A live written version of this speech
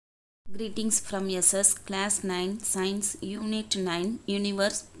Greetings from SS Class 9 Science UNIT-9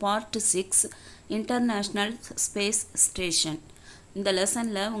 Universe PART-6 International Space Station. In the lesson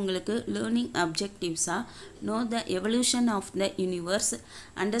உங்களுக்கு learning objectives are know the evolution of the universe,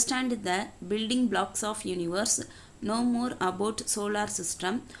 understand the building blocks of universe, know more about solar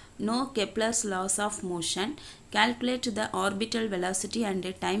system, know Kepler's laws of motion, calculate the orbital velocity and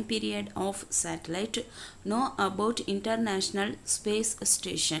time period of satellite, know about international space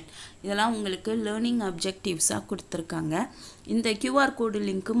station. இதெல்லாம் உங்களுக்கு learning objectives கொடுத்திருக்காங்க. இந்த QR code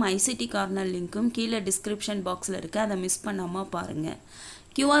லிங்க்கும் ICT corner லிங்க்கும் கீழே description boxல இருக்கு, அதை miss பண்ணாம பாருங்க.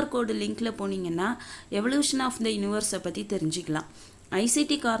 QR code லிங்க்ல போனீங்கன்னா evolution of the universe பத்தி தெரிஞ்சுக்கலாம்.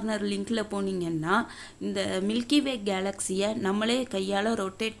 ICT கார்னர் லிங்க்ல போனீங்கன்னா இந்த மில்கி வே கேலக்ஸியை நம்மளே கையால்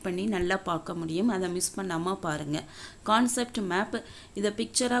ரொட்டேட் பண்ணி நல்லா பார்க்க முடியும், அதை மிஸ் பண்ணாமல் பாருங்கள். கான்செப்ட் மேப் இதை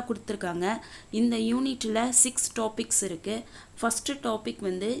பிக்சராக கொடுத்துருக்காங்க. இந்த யூனிட்டில் 6 டாபிக்ஸ் இருக்குது. ஃபஸ்ட்டு டாபிக்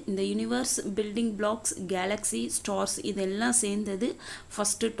வந்து இந்த universe, building blocks, Galaxy, stars இதெல்லாம் சேர்ந்தது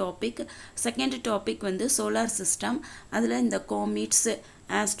ஃபஸ்ட்டு டாபிக். செகண்ட் டாபிக் வந்து சோலார் சிஸ்டம், அதில் இந்த காமிட்ஸ்,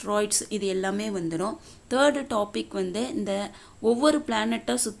 ஆஸ்ட்ராய்ட்ஸ் இது எல்லாமே வந்துடும். தேர்டு டாபிக் வந்து இந்த ஒவ்வொரு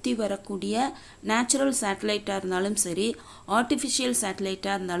பிளானட்டை சுற்றி வரக்கூடிய நேச்சுரல் சேட்டலைட்டாக இருந்தாலும் சரி, ஆர்டிஃபிஷியல்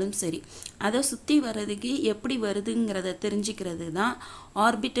சேட்டலைட்டாக இருந்தாலும் சரி, அதை சுற்றி வர்றதுக்கு எப்படி வருதுங்கிறத தெரிஞ்சுக்கிறது தான்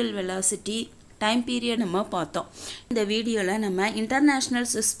ஆர்பிட்டல் வெலாசிட்டி, டைம் பீரியட் நம்ம பார்த்தோம். இந்த வீடியோவில் நம்ம இன்டர்நேஷ்னல்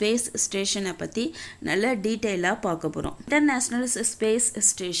ஸ்பேஸ் ஸ்டேஷனை பற்றி நல்ல டீட்டெயிலாக பார்க்க போகிறோம். International space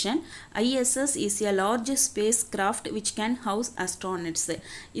station ISS is a large space craft which can house astronauts.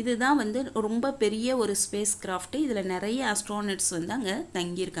 இதுதான் வந்து ரொம்ப பெரிய ஒரு ஸ்பேஸ் கிராஃப்ட். இதில் நிறைய அஸ்ட்ரானட்ஸ் வந்து அங்கே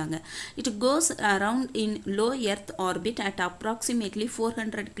தங்கியிருக்காங்க. It goes around in low earth orbit at approximately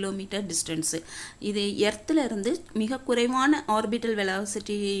 400 kilometre distance. இது எர்த்தில் இருந்து மிக குறைவான ஆர்பிட்டல்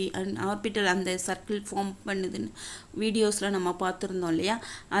வெலாசிட்டி அண்ட் ஆர்பிட்டல் அந்த சர்க்கிள் ஃபார்ம் பண்ணுதுன்னு வீடியோஸில் நம்ம பார்த்துருந்தோம் இல்லையா,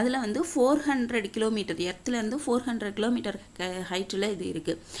 அதில் வந்து 400 கிலோமீட்டர், எர்த்துலேருந்து 400 கிலோமீட்டர் ஹைட்டில் இது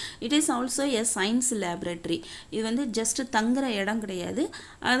இருக்குது. It is also a science laboratory. இது வந்து ஜஸ்ட் தங்குற இடம் கிடையாது,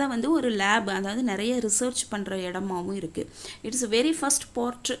 அதை வந்து ஒரு லேப், அதாவது நிறைய ரிசர்ச் பண்ணுற இடமாகவும் இருக்குது. It's very first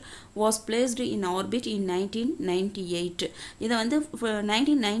part was placed in orbit இன் 1998. இதை வந்து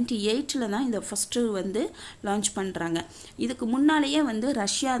 1998 தான் இதை ஃபஸ்ட்டு வந்து லான்ச் பண்ணுறாங்க. இதுக்கு முன்னாலேயே வந்து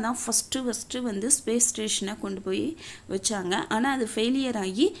ரஷ்யா தான் ஃபஸ்ட்டு வந்து ஸ்பேஸ் ஸ்டேஷனை கொண்டு போய் வச்சாங்க. ஆனால் அது ஃபெயிலியர்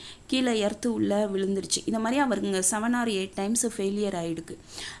ஆகி கீழே எர்த்து உள்ளே விழுந்துருச்சு. இந்த மாதிரி அவருங்க 7 or 8 டைம்ஸ் ஃபெயிலியர் ஆகிடுக்கு.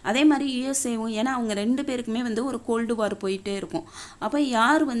 அதே மாதிரி யூஎஸ்ஏவும், ஏன்னா அவங்க 2 பேருக்குமே வந்து ஒரு கோல்டு வார் போயிட்டே இருக்கும். அப்போ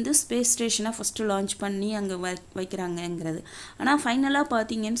யார் வந்து ஸ்பேஸ் ஸ்டேஷனை ஃபஸ்ட்டு லான்ச் பண்ணி அங்கே வைக்கிறாங்கங்கிறது. ஆனால் ஃபைனலாக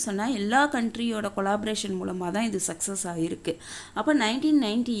பார்த்தீங்கன்னு சொன்னால் எல்லா கண்ட்ரியோட கொலாபரேஷன் மூலமாக தான் இது சக்ஸஸ் ஆகிருக்கு. அப்போ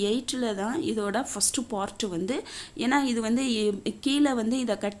 1998 தான் இதோட ஃபஸ்ட்டு பார்ட்டு வந்து, ஏன்னா இது வந்து கீழே வந்து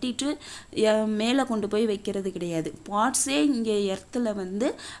இதை கட்டிட்டு மேலே கொண்டு போய் வைக்கிறது கிடையாது. பார்ட்ஸே இங்கே எர்த்தில் வந்து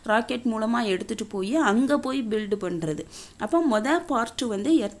ராக்கெட் மூலமாக எடுத்துகிட்டு போய் அங்கே போய் பில்டு பண்ணுறது. அப்போ பார்ட்டு வந்து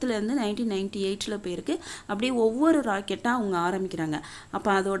எர்த்துலேருந்து 1998 போயிருக்கு. அப்படியே ஒவ்வொரு ராக்கெட்டாக அவங்க ஆரம்பிக்கிறாங்க. அப்போ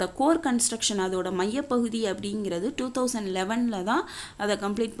அதோட கோர் கன்ஸ்ட்ரக்ஷன், அதோட மையப்பகுதி அப்படிங்கிறது 2011 தான் அதை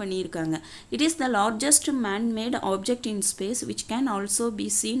கம்ப்ளீட் பண்ணியிருக்காங்க. It is the largest man-made object in space which can also be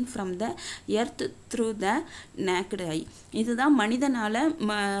seen from the earth through the naked ஐ. இதுதான் மனிதனால்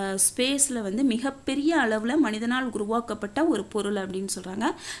ஸ்பேஸில் வந்து மிகப்பெரிய அளவில் மனிதனால் உருவாக்கப்பட்ட ஒரு பொருள் அப்படின்னு சொல்கிறாங்க.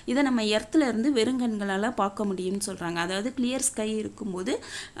 இதை நம்ம எர்த்தில் இருந்து வெறுங்கண்களால் பார்க்க முடியும்னு சொல்கிறாங்க. அதாவது கிளியர் ஸ்கை இருக்கும்போது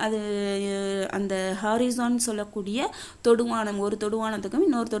அது அந்த ஹாரிசான் சொல்லக்கூடிய தொடுவானம், ஒரு தொடுவானத்துக்கும்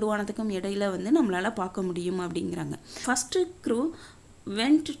இன்னொரு தொடுவானத்துக்கும் இடையில வந்து நம்மளால் பார்க்க முடியும் அப்படிங்கிறாங்க. First crew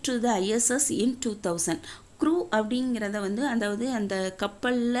went to the ISS in 2000. Crew அப்படிங்கிறத வந்து, அதாவது அந்த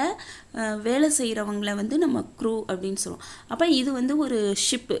கப்பலில் வேலை செய்கிறவங்கள வந்து நம்ம க்ரூ அப்படின்னு சொல்லுவோம். அப்போ இது வந்து ஒரு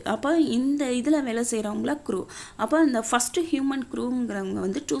ஷிப்பு. அப்போ இந்த இதில் வேலை செய்கிறவங்கள க்ரூ. அப்போ இந்த ஃபஸ்ட்டு ஹியூமன் க்ரூங்கிறவங்க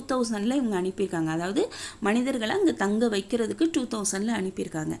வந்து 2000 இவங்க அனுப்பியிருக்காங்க. அதாவது மனிதர்களை அங்கே தங்க வைக்கிறதுக்கு 2000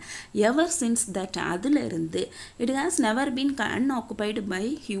 அனுப்பியிருக்காங்க. எவர் சின்ஸ் தட், அதிலிருந்து it has never been அன்ஆக்குபைடு by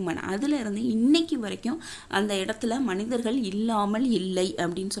human. அதிலிருந்து இன்னைக்கு வரைக்கும் அந்த இடத்துல மனிதர்கள் இல்லாமல் இல்லை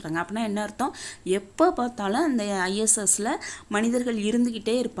அப்படின்னு சொல்கிறாங்க. அப்படின்னா என்ன அர்த்தம்? எப்போ பார்த்தாலும் அந்த ISSல மனிதர்கள்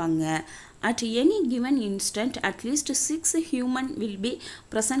இருந்துக்கிட்டே இருப்பாங்க. At any given instant, at least 6 human will be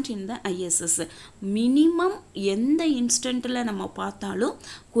present in the ISS. Minimum எந்த இன்ஸ்டன்ட்டில் நம்ம பார்த்தாலும்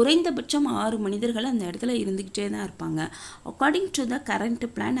குறைந்தபட்சம் 6 மனிதர்கள் அந்த இடத்துல இருந்துக்கிட்டே தான் இருப்பாங்க. According to the current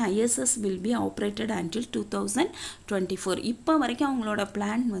plan ISS will be operated until 2024. இப்போ வரைக்கும் அவங்களோட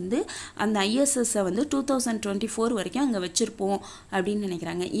பிளான் வந்து அந்த ISSஐ வந்து 2024 வரைக்கும் அங்கே வச்சுருப்போம் அப்படின்னு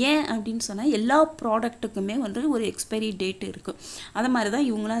நினைக்கிறாங்க. ஏன் அப்படின்னு சொன்னால் எல்லா ப்ராடக்ட்டுக்குமே வந்து ஒரு எக்ஸ்பைரி டேட் இருக்குது. அது மாதிரி தான்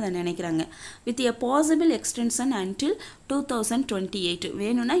இவங்களும் அதை நினைக்கிறாங்க. with a possible extension until 2028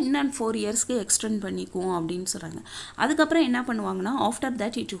 வேணும்னா இன்னும் 4 இயர்ஸ்க்கு எக்ஸ்டெண்ட் பண்ணிக்குவோம் அப்படின்னு சொல்கிறாங்க. அதுக்கப்புறம் என்ன பண்ணுவாங்கன்னா after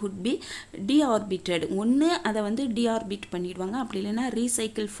that it would be deorbited. ஒன்று அதை வந்து deorbit பண்ணிடுவாங்க, அப்படி இல்லைன்னா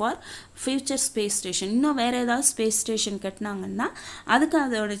recycle for future space station. இன்னும் வேறு ஏதாவது ஸ்பேஸ் ஸ்டேஷன் கட்டினாங்கன்னா அதுக்கு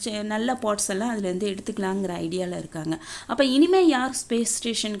அதோட நல்ல பார்ட்ஸ் எல்லாம் அதுலேருந்து எடுத்துக்கலாங்கிற ஐடியாவில் இருக்காங்க. அப்போ இனிமேல் யார் ஸ்பேஸ்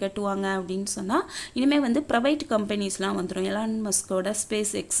ஸ்டேஷன் கட்டுவாங்க அப்படின்னு சொன்னால் இனிமேல் வந்து ப்ரைவேட் கம்பெனிஸ்லாம் வந்துடும். எலான் மஸ்கோட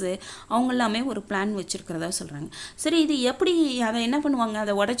ஸ்பேஸ் எக்ஸு அவங்க எல்லாமே ஒரு பிளான் வச்சுருக்கிறதா சொல்கிறாங்க. சரி, இது எப்படி அதை என்ன பண்ணுவாங்க,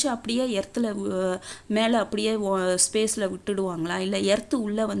 அதை உடச்சி அப்படியே எர்த்தில் மேலே அப்படியே ஸ்பேஸில் விட்டுடுவாங்களா, இல்லை எர்த்து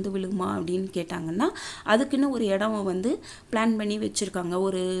உள்ளே வந்து விழுகுமா அப்படின்னு கேட்டாங்கன்னா அதுக்குன்னு ஒரு இடம் வந்து பிளான் பண்ணி வச்சுருக்காங்க.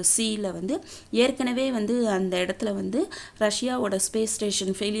 ஒரு சீல வந்து ஏற்கனவே வந்து அந்த இடத்துல வந்து ரஷ்யாவோட ஸ்பேஸ்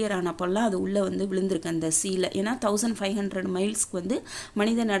ஸ்டேஷன் ஃபெயிலியர் ஆனப்போல்லாம் அது உள்ளே வந்து விழுந்திருக்கு அந்த சீல. ஏன்னா 1500 மைல்ஸ்க்கு வந்து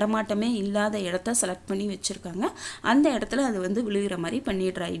மனித நடமாட்டமே இல்லாத இடத்த செலக்ட் பண்ணி வச்சுருக்காங்க. அந்த இடத்துல அது வந்து விழுகிற மாதிரி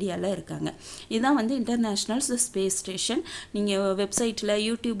பண்ணிடுற ஐடியாவில் இருக்காங்க. இதுதான் வந்து இன்டர்நேஷ்னல் ஸ்பேஸ் ஸ்டேஷன். நீங்கள் வெப்சைட்டில்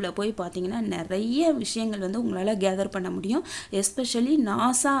யூடியூப்பில் போய் பார்த்தீங்கன்னா நிறைய விஷயங்கள் வந்து உங்களால் கேதர் பண்ண முடியும். எஸ்பெஷலி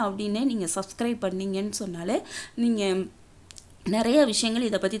நாசா அப்படின்னே நீங்கள் சப்ஸ்கிரைப் பண்ணீங்கன்னு சொன்னாலே நீங்கள் நிறைய விஷயங்கள்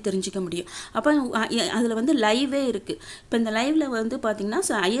இதை பற்றி தெரிஞ்சிக்க முடியும். அப்போ அதில் வந்து லைவே இருக்குது. இப்போ இந்த லைவில் வந்து பார்த்திங்கன்னா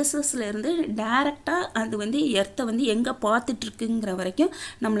ஐஎஸ்எஸ்லேருந்து டேரெக்டாக அது வந்து எர்த்தை வந்து எங்கே பார்த்துட்ருக்குங்கிற வரைக்கும்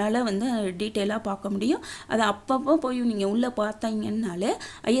நம்மளால் வந்து டீட்டெயிலாக பார்க்க முடியும். அதை அப்பப்போ போய் நீங்கள் உள்ளே பார்த்தீங்கன்னாலே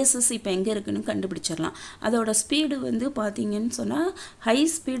ஐஎஸ்எஸ் இப்போ எங்கே இருக்குதுன்னு கண்டுபிடிச்சிடலாம். அதோட ஸ்பீடு வந்து பார்த்திங்கன்னு சொன்னால் ஹை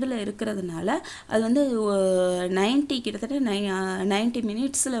ஸ்பீடில் இருக்கிறதுனால அது வந்து 90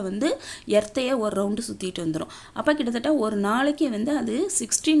 மினிட்ஸில் வந்து எர்த்தையே ஒரு ரவுண்டு சுற்றிட்டு வந்துடும். அப்போ கிட்டத்தட்ட ஒரு நாளைக்கு வந்து அது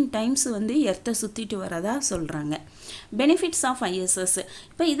 16 டைம்ஸ் வந்து எர்த்தை சுற்றிட்டு வரதா சொல்கிறாங்க. Benefits of ISS.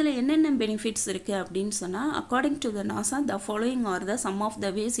 இப்போ இதில் என்னென்ன பெனிஃபிட்ஸ் இருக்குது அப்படின்னு சொன்னால் according to the NASA the following R the some of the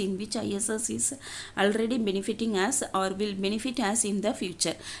ways in which ISS is already benefiting as R will benefit as in the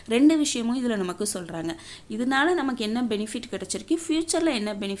future. ரெண்டு விஷயமும் இதில் நமக்கு சொல்கிறாங்க. இதனால நமக்கு என்ன பெனிஃபிட் கிடைச்சிருக்கு, ஃப்யூச்சரில்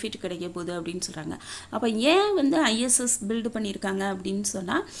என்ன பெனிஃபிட் கிடைக்க போகுது அப்படின்னு சொல்கிறாங்க. அப்போ ஏன் வந்து ஐஎஸ்எஸ் பில்டு பண்ணியிருக்காங்க அப்படின்னு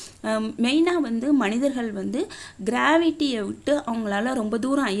சொன்னால் மெயினாக வந்து மனிதர்கள் வந்து கிராவிட்டியை விட்டு அவங்களால ரொம்ப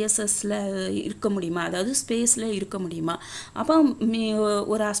தூரம் ஐஎஸ்எஸ்ல இருக்க முடியுமா, அதாவது ஸ்பேஸில் இருக்க முடியுமா. அப்போ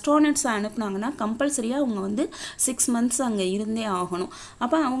ஒரு அஸ்ட்ரானட்ஸை அனுப்புனாங்கன்னா கம்பல்சரியாக அவங்க வந்து 6 months அங்கே இருந்தே ஆகணும்.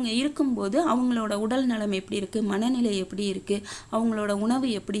 அப்போ அவங்க இருக்கும்போது அவங்களோட உடல் நலம் எப்படி இருக்குது, மனநிலை எப்படி இருக்குது, அவங்களோட உணவு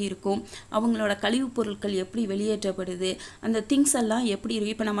எப்படி இருக்கும், அவங்களோட கழிவுப் பொருட்கள் எப்படி வெளியேற்றப்படுது, அந்த திங்ஸ் எல்லாம் எப்படி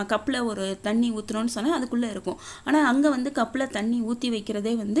இருக்குது. இப்போ நம்ம கப்பில் ஒரு தண்ணி ஊற்றுறோன்னு சொன்னால் அதுக்குள்ளே இருக்கும். ஆனால் அங்கே வந்து கப்பில் தண்ணி ஊற்றி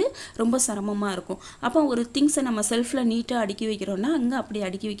வைக்கிறதே வந்து ரொம்ப சிரமமாக இருக்கும். அப்போ ஒரு திங்ஸை நம்ம செல்ஃபில் நீட்டாக அடுக்கி வைக்கிறோன்னா அங்கே அப்படி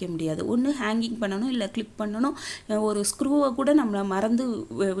அடுக்கி வைக்க முடியாது. ஒன்று ஹேங்கிங் பண்ணணும், இல்லை கிளிப் பண்ணணும். ஒரு ஸ்க்ரூவை கூட நம்மளை மறந்து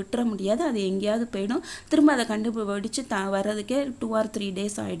விட்டுற முடியாது, அது எங்கேயாவது போயிடும். திரும்ப அதை கண்டுபிடிச்சு வர்றதுக்கே 2 or 3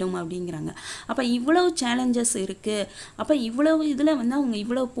 days ஆகிடும் அப்படிங்கிறாங்க. அப்போ இவ்வளவு சேலஞ்சஸ் இருக்குது. அப்போ இவ்வளவு இதில் வந்து அவங்க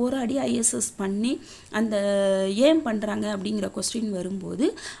இவ்வளோ போராடி ஐஎஸ்எஸ் பண்ணி அந்த ஏன் பண்ணுறாங்க அப்படிங்கிற கொஸ்டின் வரும்போது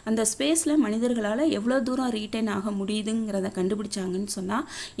அந்த ஸ்பேஸில் மனிதர்களால் எவ்வளோ தூரம் ரீட்டைன் ஆக முடியுதுங்கிறத கண்டுபிடிச்சாங்கன்னு சொன்னால்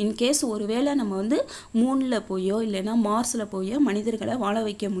இன்கேஸ் ஒருவேளை நம்ம வந்து மூணில் போயோ இல்லைன்னா மார்ஸில் போயோ மனிதர்களை வாழ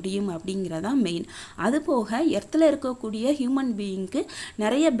வைக்க முடியும் அப்படிங்கிறதான் மெயின். அதுபோக எர்த்தில் இருக்கக்கூடிய ஹியூமன் பீயிங்க்கு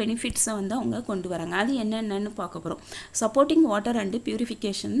நிறைய பெனிஃபிட்ஸை வந்து அவங்க கொண்டு வராங்க. அது என்னென்னு பார்க்க போகிறோம். Supporting water and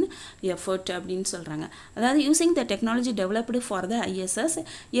purification effort அப்படின்னு சொல்கிறாங்க. அதாவது using the technology developed for the ISS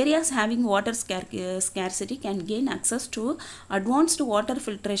areas having water scarcity can gain access to advanced water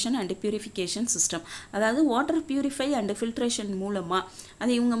filtration and purification system. அதாவது வாட்டர் பியூரிஃபை அண்ட் ஃபில்ட்ரேஷன் மூலமாக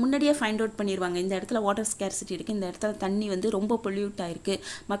அதை இவங்க முன்னாடியே ஃபைண்ட் அவுட் பண்ணிடுவாங்க. இந்த இடத்துல வாட்டர் ஸ்கேர்சிட்டி இருக்குது, இந்த இடத்துல தண்ணி வந்து ரொம்ப பொல்யூட் ஆகிருக்கு,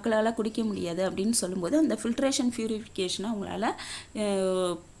 மக்களால் குடிக்க முடியாது அப்படின்னு சொல்லும்போது அந்த ஃபில்ட்ரேஷன் பியூரிஃபிகேஷனை அவங்களால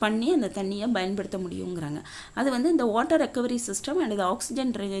பண்ணி அந்த தண்ணியை பயன்படுத்த முடியுங்கிறாங்க. அது வந்து இந்த வாட்டர் ரெக்கவரி சிஸ்டம் அண்ட் இந்த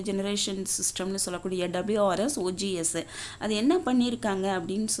ஆக்சிஜன் ஜெனரேஷன் சிஸ்டம்னு சொல்லக்கூடிய WRS OGS அது என்ன பண்ணியிருக்காங்க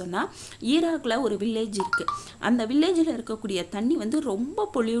அப்படின்னு சொன்னால் ஈராக்கில் ஒரு வில்லேஜ் இருக்குது. அந்த வில்லேஜில் இருக்கக்கூடிய தண்ணி வந்து ரொம்ப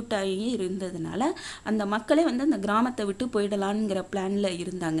பொல்யூட் ஆகி இருந்ததுனால அந்த மக்களே வந்து அந்த கிராமத்தை விட்டு போயிடலான்ங்கிற பிளானில்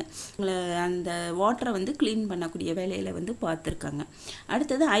இருந்தாங்க. அந்த வாட்டரை வந்து க்ளீன் பண்ணக்கூடிய வேலையில் வந்து பார்த்துருக்காங்க.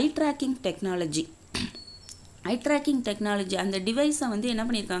 அடுத்தது ஐ ட்ராக்கிங் டெக்னாலஜி. ஐ ட்ராக்கிங் டெக்னாலஜி அந்த டிவைஸை வந்து என்ன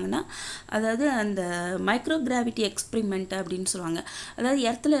பண்ணியிருக்காங்கன்னா அதாவது அந்த மைக்ரோ கிராவிட்டி எக்ஸ்பிரிமெண்ட் அப்படின்னு சொல்லுவாங்க. அதாவது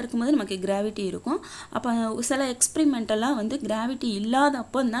எர்த்தில் இருக்கும்போது நமக்கு கிராவிட்டி இருக்கும். அப்போ சில எக்ஸ்பிரிமெண்டெல்லாம் வந்து கிராவிட்டி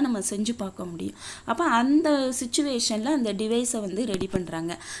இல்லாதப்போ தான் நம்ம செஞ்சு பார்க்க முடியும். அப்போ அந்த சுச்சுவேஷனில் அந்த டிவைஸை வந்து ரெடி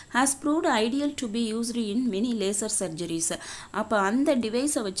பண்ணுறாங்க. Has proved ideal to be used in many laser surgeries. அப்போ அந்த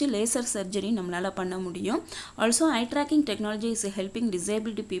டிவைஸை வச்சு லேசர் சர்ஜரி நம்மளால் பண்ண முடியும். Also I tracking technology is helping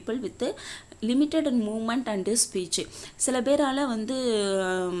disability people with limited moment and speech. சில பேரால் வந்து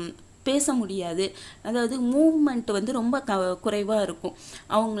பேச முடியாது, அதாவது மூவ்மெண்ட் வந்து ரொம்ப குறைவாக இருக்கும்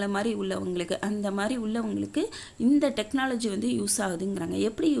அவங்கள மாதிரி உள்ளவங்களுக்கு. அந்த மாதிரி உள்ளவங்களுக்கு இந்த டெக்னாலஜி வந்து யூஸ் ஆகுதுங்கிறாங்க.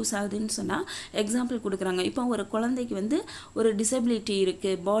 எப்படி யூஸ் ஆகுதுன்னு சொன்னால் எக்ஸாம்பிள் கொடுக்குறாங்க. இப்போ ஒரு குழந்தைக்கு வந்து ஒரு டிசபிலிட்டி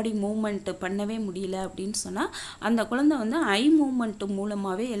இருக்குது, பாடி மூவ்மெண்ட் பண்ணவே முடியல அப்படின்னு சொன்னால் அந்த குழந்தை வந்து ஐ மூவ்மெண்ட்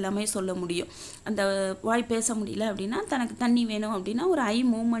மூலமாகவே எல்லாமே சொல்ல முடியும். அந்த வாய் பேச முடியல அப்படின்னா தனக்கு தண்ணி வேணும் அப்படின்னா ஒரு ஐ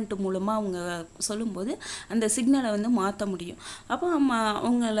மூவ்மெண்ட் மூலமாக அவங்க சொல்லும்போது அந்த சிக்னலை வந்து மாற்ற முடியும். அப்போ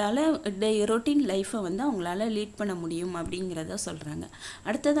அவங்களால ரொட்டீன் லைஃப்பை வந்து அவங்களால லீட் பண்ண முடியும் அப்படிங்கிறத சொல்கிறாங்க.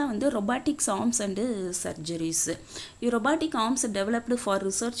 அடுத்ததாக வந்து robotics arms and surgeries. Robotic arms developed for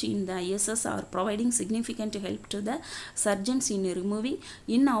research in the ISS R providing significant help to the surgeons in removing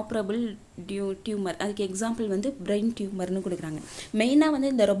inoperable tumour. அதுக்கு எக்ஸாம்பிள் வந்து பிரெயின் டியூமர்னு கொடுக்குறாங்க. மெயினாக வந்து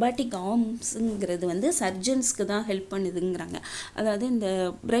இந்த ரொபாட்டிக் ஆர்ம்ஸுங்கிறது வந்து சர்ஜன்ஸ்க்கு தான் ஹெல்ப் பண்ணுதுங்கிறாங்க. அதாவது இந்த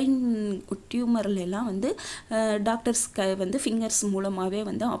பிரெயின் டியூமர்லாம் வந்து டாக்டர்ஸ் வந்து ஃபிங்கர்ஸ் மூலமாகவே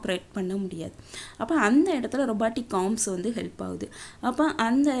வந்து ஆப்ரேட் பண்ண முடியாது. அப்போ அந்த இடத்துல ரொபாட்டிக் ஆர்ம்ஸ் வந்து ஹெல்ப் ஆகுது. அப்போ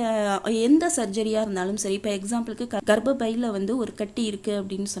அந்த எந்த சர்ஜரியாக இருந்தாலும் சரி, இப்போ எக்ஸாம்பிளுக்கு கர்ப்பப்பையில் வந்து ஒரு கட்டி இருக்குது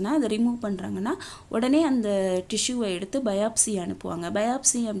அப்படின்னு சொன்னால் அதை ரிமூவ் பண்ணுறாங்கன்னா உடனே அந்த டிஷ்யூவை எடுத்து பயாப்சி அனுப்புவாங்க.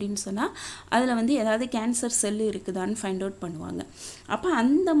 பயாப்சி அப்படின்னு சொன்னால் அதில் வந்து ஏதாவது கேன்சர் செல்லு இருக்குதான்னு ஃபைண்ட் அவுட் பண்ணுவாங்க. அப்போ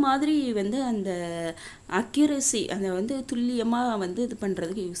அந்த மாதிரி வந்து அந்த accuracy அதை வந்து துல்லியமாக வந்து இது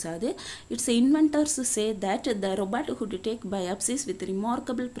பண்ணுறதுக்கு யூஸ் ஆகுது. It's inventors say that the robot could take biopsies with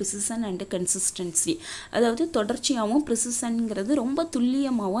remarkable precision and consistency. அதாவது தொடர்ச்சியாகவும் ப்ரிசிஷன்ங்கிறது ரொம்ப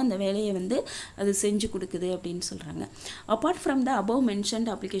துல்லியமாகவும் அந்த வேலையை வந்து அது செஞ்சு கொடுக்குது அப்படின்னு சொல்கிறாங்க. Apart from the above mentioned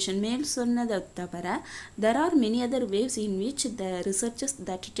application, மேல் சொன்னதை தவிர there are many other ways in which the researches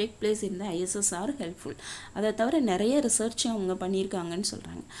that take place in the ISS are helpful. அதை தவிர நிறைய ரிசர்ச் அவங்க பண்ணியிருக்காங்கன்னு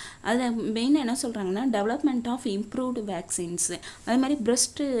சொல்கிறாங்க. அதில் மெயினாக என்ன சொல்கிறாங்கன்னா டெவலப்மெண்ட் ஆஃப் இம்ப்ரூவ்டு வேக்சின்ஸ், அது மாதிரி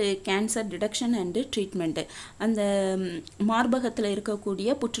breast cancer detection and treatment, அந்த மார்பகத்தில்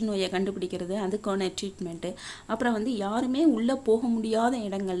இருக்கக்கூடிய புற்றுநோயை கண்டுபிடிக்கிறது அதுக்கான ட்ரீட்மெண்ட்டு, அப்புறம் வந்து யாருமே உள்ளே போக முடியாத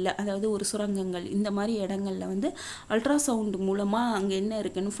இடங்களில், அதாவது ஒரு சுரங்கங்கள் இந்த மாதிரி இடங்களில் வந்து அல்ட்ராசவுண்ட் மூலமாக அங்கே என்ன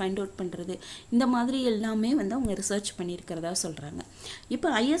இருக்குன்னு ஃபைண்ட் அவுட் பண்ணுறது, இந்த மாதிரி எல்லாமே வந்து அவங்க ரிசர்ச் பண்ணியிருக்கிறதா சொல்கிறாங்க. இப்போ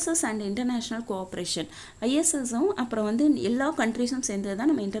ISS அண்ட் இன்டர்நேஷ்னல் கோஆப்ரேஷன், ISSம் அப்புறம் வந்து எல்லா கண்ட்ரிஸும் சேர்ந்தது தான்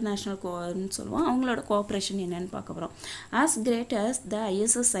நம்ம இன்டர்நேஷ்னல் கோன்னு சொல்லுவோம். அவங்களோட கோஆப்ரேஷன் என்னன்னு பார்க்க போகிறோம். As great as the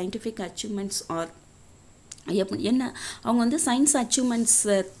ISS scientific achievements are, என்ன அவங்க வந்து சயின்ஸ்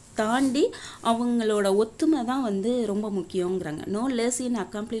அச்சீவ்மெண்ட்ஸை தாண்டி அவங்களோட ஒத்துமை தான் வந்து ரொம்ப முக்கியங்கிறாங்க. No less in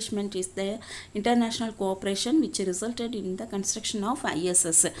accomplishment is the international cooperation which resulted in the construction of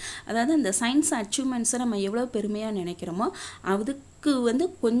ISS. அதாவது அந்த சயின்ஸ் அச்சீவ்மெண்ட்ஸை நம்ம எவ்வளோ பெருமையாக நினைக்கிறோமோ அதுக்கு வந்து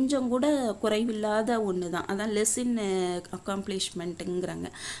கொஞ்சம் கூட குறைவில்லாத ஒன்று தான், அதான் லெஸ் இன் அக்காம்ப்ளிஷ்மெண்ட்டுங்கிறாங்க.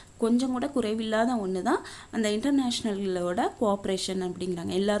 கொஞ்சம் கூட குறைவில்லாத ஒன்று தான் அந்த இன்டர்நேஷ்னலோட கோஆப்ரேஷன்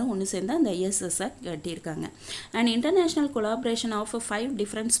அப்படிங்கிறாங்க. எல்லாரும் ஒன்று சேர்ந்து அந்த ISS-ஐ கட்டியிருக்காங்க. And international collaboration of 5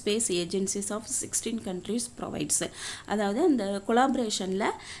 different space agencies of 16 countries provides. அதாவது அந்த கொலாபரேஷனில்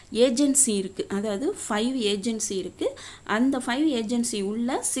ஏஜென்சி இருக்குது, அதாவது 5 ஏஜென்சி இருக்குது. அந்த 5 ஏஜென்சி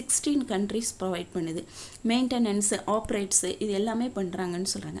உள்ள 16 countries ப்ரொவைட் பண்ணுது. மெயின்டெனன்ஸு, ஆப்ரேட்ஸு இது எல்லாமே பண்ணுறாங்கன்னு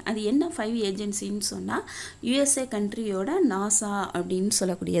சொல்கிறாங்க. அது என்ன 5 ஏஜென்சின்னு சொன்னால் USA கண்ட்ரியோட நாசா அப்படின்னு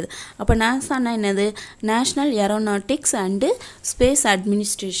சொல்லக்கூடியது. அப்போ நாசானா என்னது? National aeronautics and space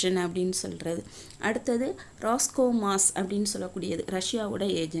administration அப்படின்னு சொல்கிறது. அடுத்தது ராஸ்கோமாஸ் அப்படின்னு சொல்லக்கூடியது ரஷ்யாவோட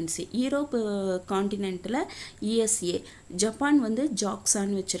ஏஜென்சி. யூரோப் காண்டினென்ட்டில் ESA, ஜப்பான் வந்து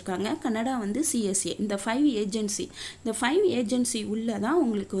ஜாக்ஸான்னு வச்சுருக்காங்க, கனடா வந்து CSA. இந்த 5 ஏஜென்சி உள்ளே தான்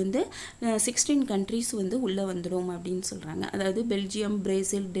உங்களுக்கு வந்து 16 countries வந்து உள்ளே வந்துடும் அப்படின்னு சொல்கிறாங்க. அதாவது Belgium,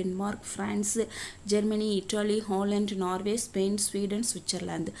 Brazil, Denmark, France, Germany, Italy, Haaland, Norway, Spain, Sweden,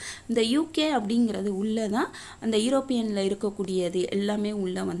 Switzerland. இந்த UK அப்படிங்கிறது உள்ளே தான் அந்த யூரோப்பியனில் இருக்கக்கூடியது எல்லாமே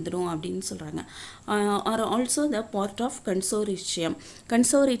உள்ளே வந்துடும் அப்படின்னு சொல்கிறாங்க. Are also the part of கன்சோரிஷியம்.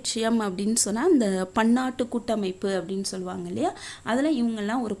 கன்சோரிஷியம் அப்படின்னு சொன்னால் அந்த பன்னாட்டு கூட்டமைப்பு அப்படின்னு சொல்லுவாங்க இல்லையா, அதில்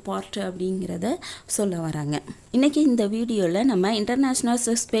இவங்கெல்லாம் ஒரு பார்ட் அப்படிங்கிறத சொல்ல வராங்க. இன்றைக்கி இந்த வீடியோவில் நம்ம இன்டர்நேஷ்னல்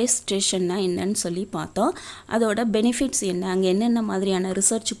ஸ்பேஸ் ஸ்டேஷன்னா என்னன்னு சொல்லி பார்த்தோம். அதோட பெனிஃபிட்ஸ் என்ன, அங்கே என்னென்ன மாதிரியான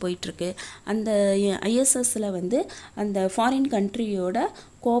ரிசர்ச் போயிட்டுருக்கு, அந்த ISSல வந்து அந்த ஃபாரின் கண்ட்ரியோட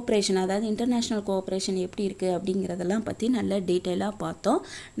கோஆப்ரேஷன், அதாவது இன்டர்நேஷ்னல் கோஆப்ரேஷன் எப்படி இருக்குது அப்படிங்கிறதெல்லாம் பற்றி நல்ல டீட்டெயிலாக பார்த்தோம்.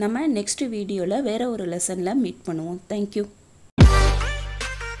 நம்ம நெக்ஸ்ட் வீடியோவில் வேறு ஒரு லெசனில் மீட் பண்ணுவோம். தேங்க்யூ.